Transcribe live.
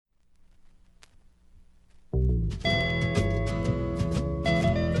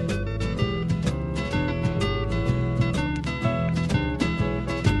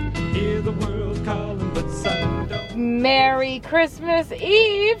Merry Christmas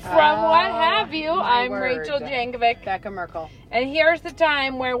Eve from What Have You. I'm word. Rachel Jankovic. Becca Merkel. And here's the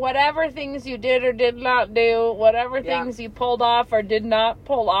time where whatever things you did or did not do, whatever things you pulled off or did not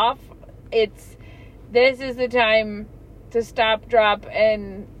pull off, this is the time to stop, drop,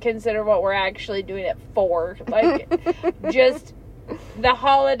 and consider what we're actually doing it for. Like, just the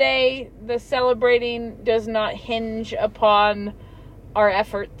holiday, the celebrating does not hinge upon our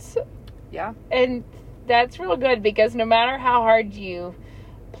efforts. Yeah. And that's real good, because no matter how hard you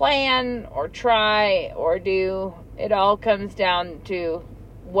plan or try or do, it all comes down to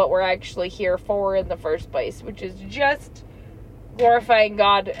what we're actually here for in the first place, which is just glorifying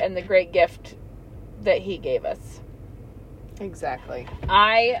God and the great gift that He gave us. Exactly.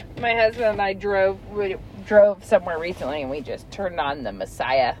 My husband and I drove somewhere recently, and we just turned on the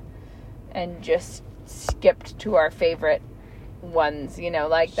Messiah and just skipped to our favorite ones,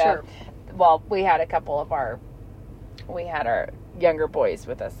 like Sure. Well, we had our younger boys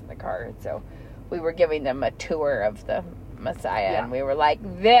with us in the car, and so we were giving them a tour of the Messiah, and we were like,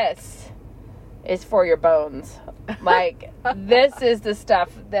 this is for your bones. Like, this is the stuff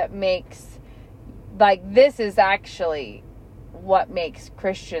that makes, this is actually what makes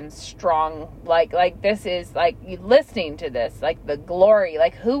Christians strong. Like this is, you listening to this, the glory,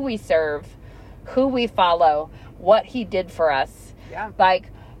 who we serve, who we follow, what He did for us. Yeah.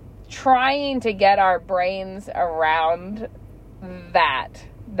 Trying to get our brains around that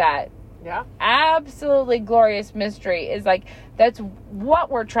absolutely glorious mystery is that's what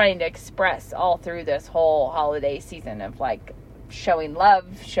we're trying to express all through this whole holiday season of showing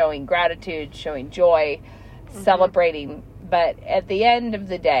love, showing gratitude, showing joy, celebrating. But at the end of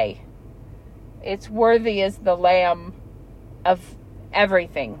the day, it's worthy as the Lamb of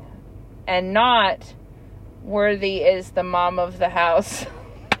everything, and not worthy is the mom of the house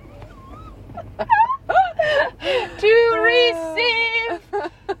to receive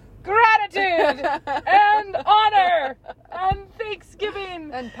gratitude and honor and thanksgiving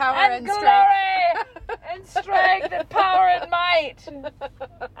and power and glory strength and strength and power and might,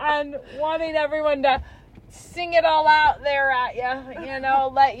 and wanting everyone to sing it all out there at you,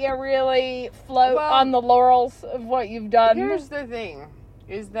 let you really float on the laurels of what you've done. Here's the thing,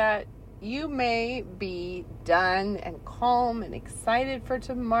 is that you may be done and calm and excited for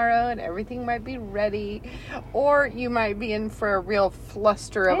tomorrow, and everything might be ready, or you might be in for a real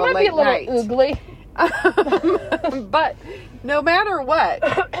fluster of a late night. Oogly. But no matter what,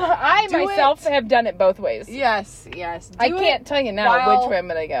 I myself have done it both ways. Yes. I can't tell you now which way I'm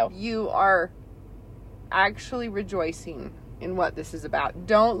going to go. You are actually rejoicing in what this is about.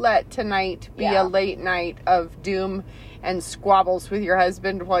 Don't let tonight be a late night of doom and squabbles with your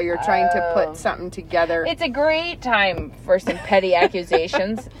husband while you're trying to put something together. It's a great time for some petty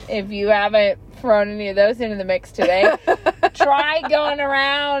accusations. If you haven't thrown any of those into the mix today, try going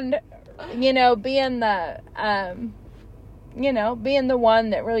around, being the one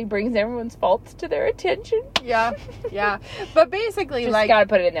that really brings everyone's faults to their attention. Yeah. But basically, just gotta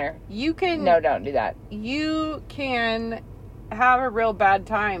put it in there. You can... No, don't do that. You can have a real bad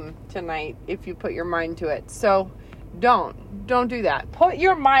time tonight if you put your mind to it. So don't do that. Put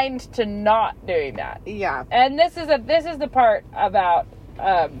your mind to not doing that. Yeah. And this is the part about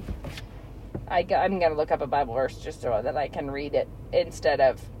I'm gonna look up a Bible verse just so that I can read it instead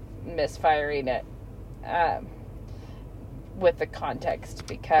of misfiring it with the context,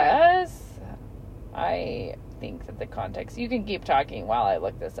 because I think that the context, you can keep talking while I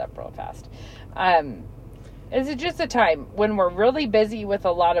look this up real fast. It's just a time when we're really busy with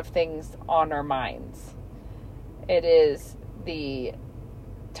a lot of things on our minds. It is the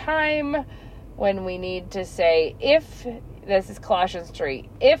time when we need to say, this is Colossians 3,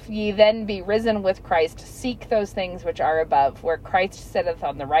 if ye then be risen with Christ, seek those things which are above, where Christ sitteth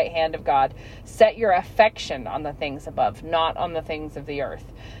on the right hand of God. Set your affection on the things above, not on the things of the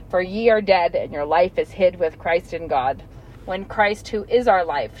earth. For ye are dead, and your life is hid with Christ in God. When Christ, who is our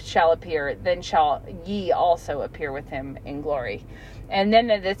life, shall appear, then shall ye also appear with him in glory. And then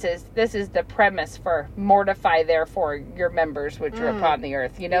this is the premise for mortify therefore your members which are upon the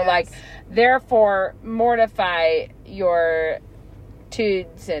earth. Therefore mortify your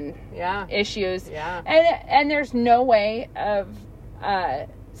tudes and issues. Yeah. And there's no way of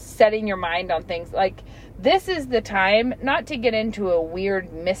setting your mind on things. This is the time not to get into a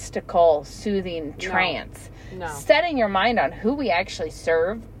weird, mystical, soothing trance. No. Setting your mind on who we actually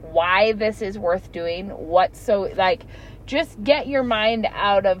serve, why this is worth doing, just get your mind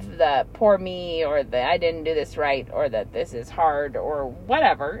out of the poor me, or the I didn't do this right, or that this is hard, or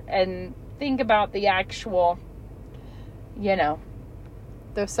whatever, and think about the actual,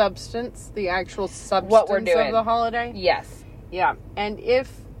 The substance, the actual substance What we're doing. of the holiday. Yes. Yeah. And if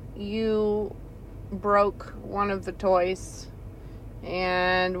you broke one of the toys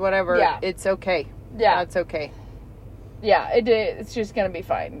and whatever, Yeah. it's okay. Yeah. That's okay. Yeah, it's just going to be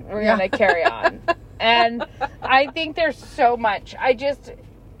fine. We're Yeah. going to carry on. And I think there's so much.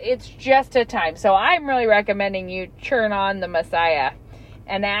 It's just a time. So I'm really recommending you turn on the Messiah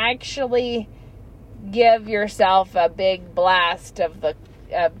and actually give yourself a big blast of the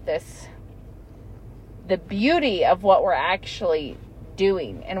beauty of what we're actually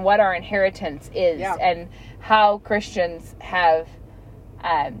doing and what our inheritance is, Yeah. and how Christians have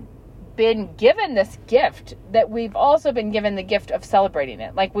been given this gift, that we've also been given the gift of celebrating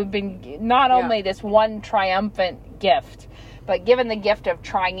it. Like, we've been not only this one triumphant gift, but given the gift of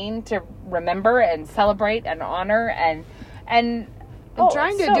trying to remember and celebrate and honor and I'm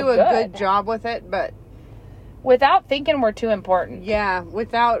trying to it's so do a good job with it, but without thinking we're too important. yeah,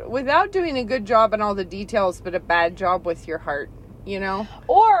 without doing a good job on all the details, but a bad job with your heart, you know,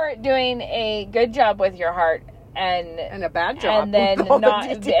 Or doing a good job with your heart and a bad job, and then with all the not,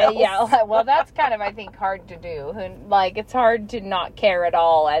 details. yeah, well, that's kind of, I think, hard to do. Like, it's hard to not care at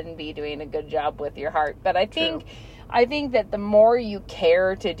all and be doing a good job with your heart. But I think that the more you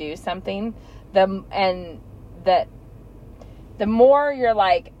care to do something, the more you're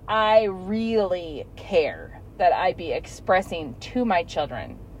like, I really care that I be expressing to my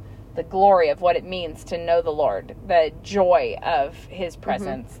children the glory of what it means to know the Lord, the joy of His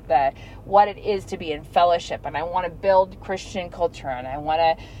presence, what it is to be in fellowship. And I want to build Christian culture, and I want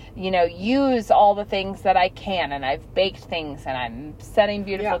to, use all the things that I can. And I've baked things, and I'm setting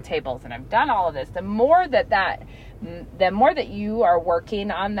beautiful tables, and I've done all of this. The more that you are working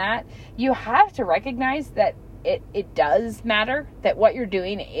on that, you have to recognize that it does matter, that what you're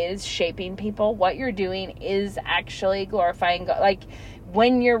doing is shaping people. What you're doing is actually glorifying God. Like,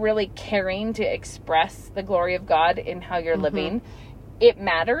 when you're really caring to express the glory of God in how you're living, it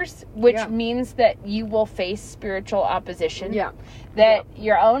matters, which means that you will face spiritual opposition. Yeah. That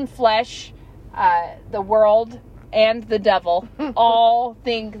your own flesh, the world, and the devil all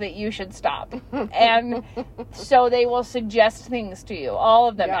think that you should stop. And so they will suggest things to you. All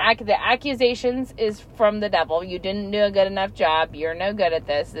of them. Yeah. The accusations is from the devil. You didn't do a good enough job. You're no good at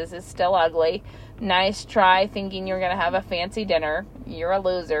this. This is still ugly. Nice try thinking you're going to have a fancy dinner. You're a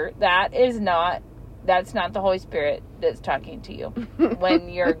loser. That's not the Holy Spirit that's talking to you when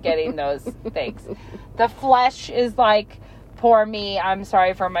you're getting those things. The flesh is like, poor me, I'm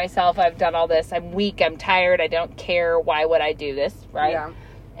sorry for myself, I've done all this, I'm weak, I'm tired, I don't care, why would I do this, right? Yeah.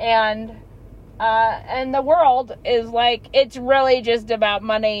 And the world is like, it's really just about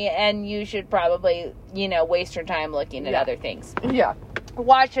money, and you should probably, waste your time looking at other things. Yeah.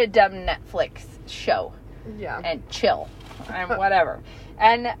 Watch a dumb Netflix show. Yeah. And chill. And whatever.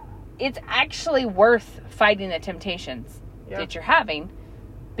 And it's actually worth fighting the temptations that you're having,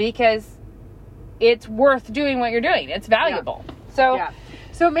 because it's worth doing what you're doing. It's valuable.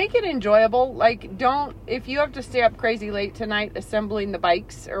 So make it enjoyable. Like, if you have to stay up crazy late tonight assembling the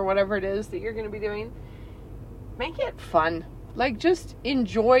bikes or whatever it is that you're going to be doing, make it fun. Like, just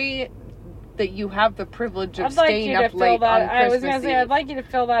enjoy that you have the privilege of staying up late on Christmas I was going to say, I'd like you to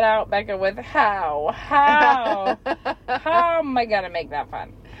fill that out, Becca, with how am I going to make that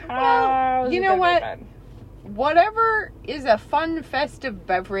fun? Well, you know what? Whatever is a fun, festive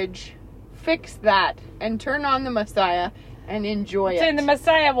beverage, fix that and turn on the Messiah and enjoy it. And the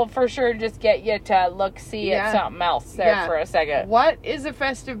Messiah will for sure just get you to see at something else there for a second. What is a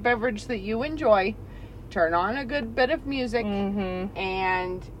festive beverage that you enjoy? Turn on a good bit of music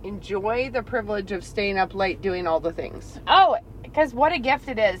and enjoy the privilege of staying up late doing all the things. Oh, because what a gift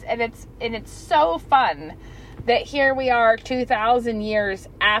it is. And it's so fun that here we are 2,000 years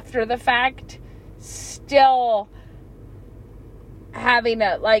after the fact, still having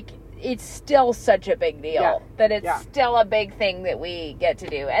it's still such a big deal that it's still a big thing that we get to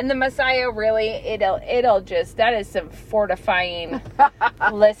do. And the Messiah really, it'll just, that is some fortifying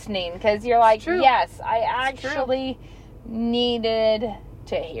listening, because you're like, yes, I actually needed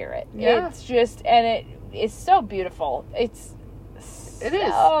to hear it. Yeah. It's just, and it is so beautiful. It is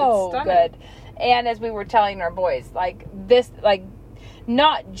so good. And as we were telling our boys,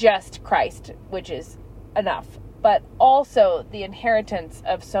 not just Christ, which is enough, but also the inheritance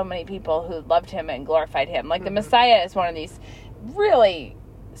of so many people who loved him and glorified him. Like, the Messiah is one of these really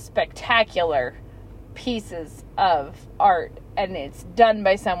spectacular pieces of art, and it's done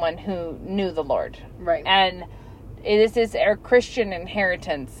by someone who knew the Lord. Right. And this is our Christian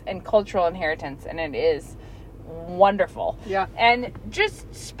inheritance and cultural inheritance, and it is wonderful. Yeah. And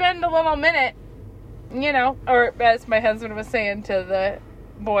just spend a little minute, or as my husband was saying to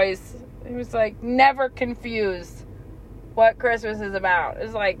boys. He was like, never confuse what Christmas is about.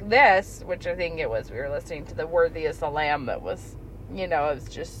 It's like this, which I think it was. We were listening to the Worthiest of Lamb that was, it was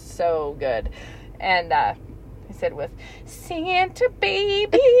just so good. And he said with Santa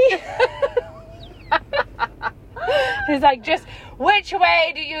baby. He's like, just which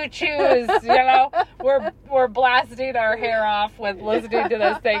way do you choose? We're blasting our hair off with listening to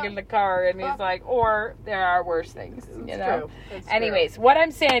this thing in the car, and he's like, or there are worse things. True. Anyways, what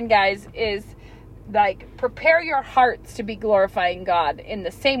I'm saying, guys, is like prepare your hearts to be glorifying God in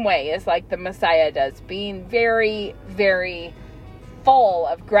the same way as like the Messiah does, being very, very full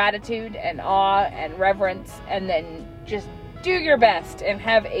of gratitude and awe and reverence, and then just do your best and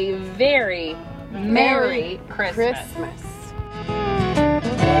have a very Merry Christmas.